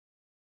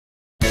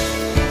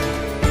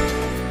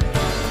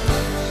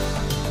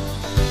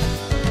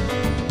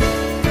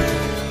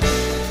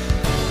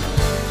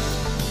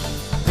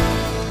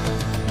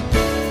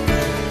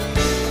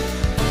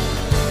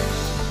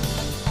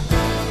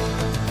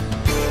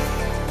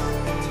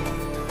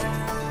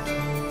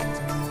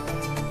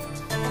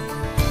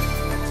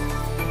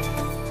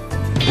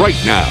Right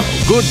now,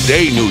 Good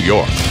Day New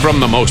York, from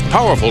the most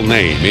powerful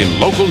name in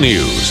local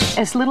news.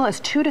 As little as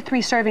 2 to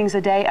 3 servings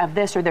a day of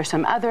this, or there's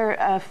some other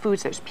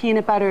foods. There's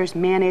peanut butters,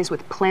 mayonnaise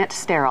with plant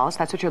sterols.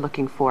 That's what you're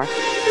looking for. If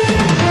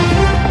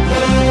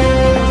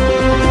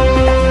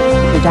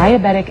you're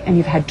diabetic and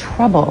you've had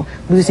trouble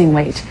losing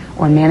weight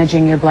or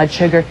managing your blood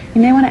sugar,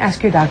 you may want to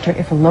ask your doctor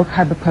if a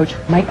low-carb approach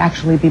might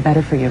actually be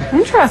better for you.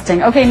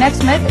 Interesting. Okay,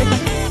 next myth.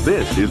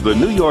 This is the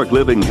New York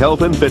Living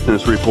Health and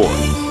Fitness Report.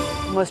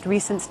 Most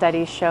recent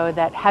studies show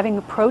that having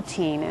a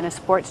protein in a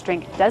sports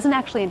drink doesn't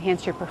actually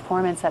enhance your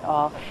performance at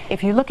all.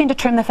 If you're looking to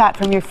trim the fat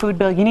from your food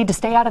bill, you need to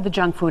stay out of the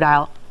junk food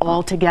aisle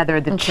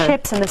altogether. The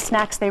chips and the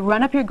snacks, they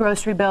run up your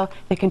grocery bill.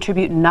 They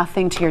contribute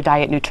nothing to your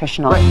diet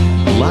nutritionally.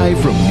 Live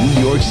from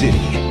New York City,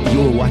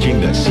 you're watching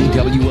the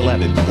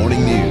CW11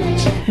 Morning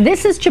News.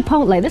 This is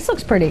Chipotle. This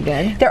looks pretty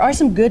good. There are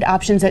some good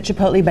options at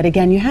Chipotle, but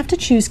again, you have to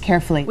choose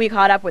carefully. We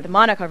caught up with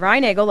Monica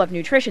Reinagel of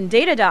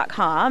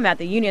NutritionData.com at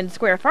the Union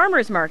Square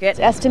Farmers Market. It's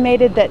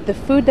estimated that the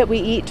food that we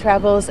eat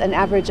travels an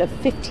average of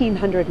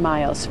 1,500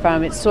 miles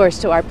from its source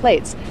to our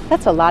plates.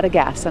 That's a lot of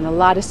gas and a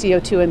lot of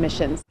CO2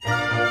 emissions.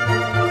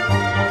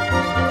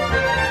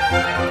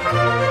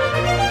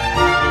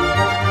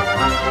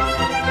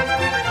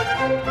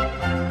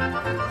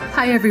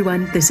 Hi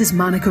everyone, this is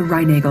Monica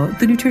Reinagel,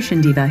 the Nutrition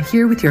Diva,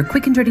 here with your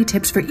quick and dirty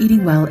tips for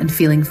eating well and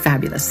feeling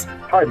fabulous.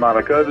 Hi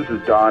Monica, this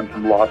is Don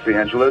from Los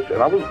Angeles,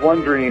 and I was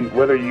wondering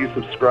whether you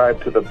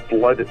subscribe to the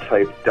blood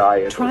type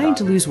diet. Trying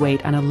to lose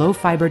weight on a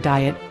low-fiber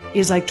diet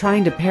is like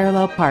trying to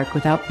parallel park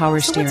without power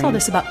steering. What's all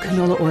this about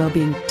canola oil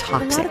being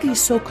toxic? A lot of these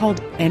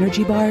so-called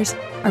energy bars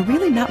are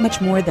really not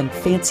much more than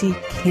fancy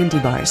candy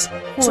bars.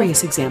 A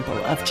glorious example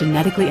of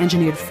genetically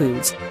engineered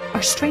foods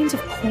are strains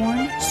of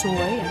corn, soy,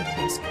 and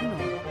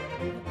canola.